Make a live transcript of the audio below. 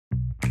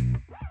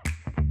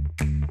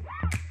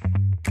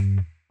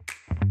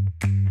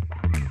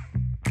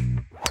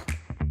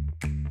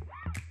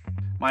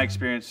My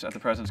experience at the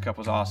President's Cup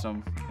was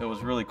awesome. It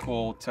was really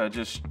cool to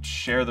just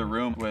share the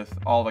room with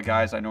all the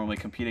guys I normally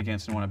compete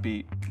against and want to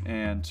beat,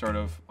 and sort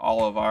of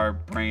all of our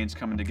brains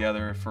coming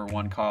together for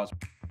one cause.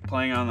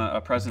 Playing on a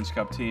President's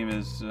Cup team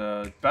is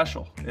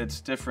special.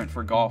 It's different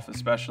for golf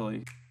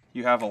especially.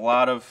 You have a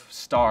lot of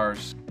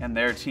stars and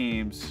their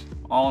teams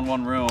all in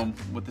one room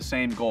with the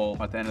same goal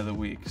at the end of the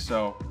week.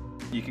 So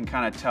you can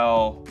kind of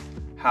tell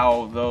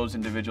how those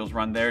individuals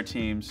run their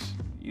teams,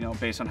 you know,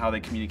 based on how they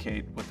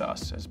communicate with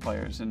us as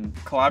players. And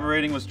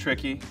collaborating was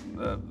tricky.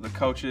 The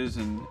coaches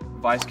and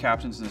vice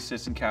captains and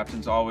assistant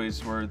captains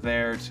always were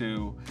there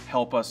to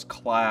help us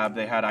collab.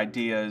 They had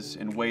ideas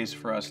and ways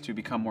for us to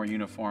become more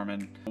uniform.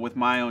 And with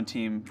my own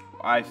team,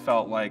 I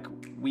felt like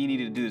we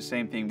needed to do the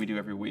same thing we do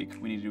every week.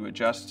 We need to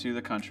adjust to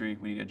the country,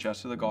 we need to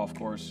adjust to the golf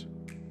course,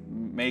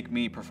 make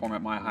me perform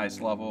at my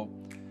highest level,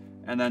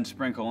 and then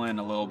sprinkle in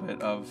a little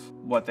bit of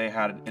what they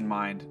had in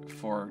mind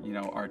for, you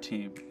know, our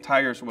team.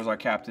 Tigers was our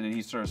captain, and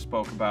he sort of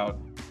spoke about,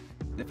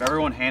 if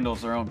everyone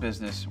handles their own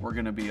business, we're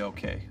gonna be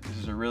okay. This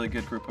is a really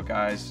good group of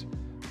guys.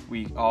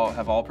 We all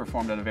have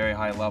performed at a very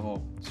high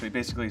level. So he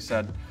basically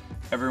said,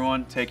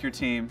 everyone take your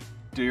team,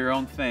 do your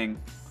own thing,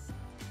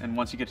 and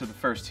once you get to the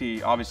first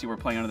tee, obviously we're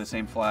playing under the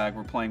same flag,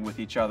 we're playing with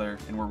each other,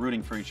 and we're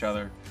rooting for each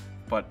other,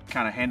 but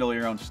kind of handle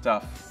your own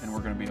stuff, and we're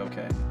gonna be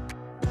okay.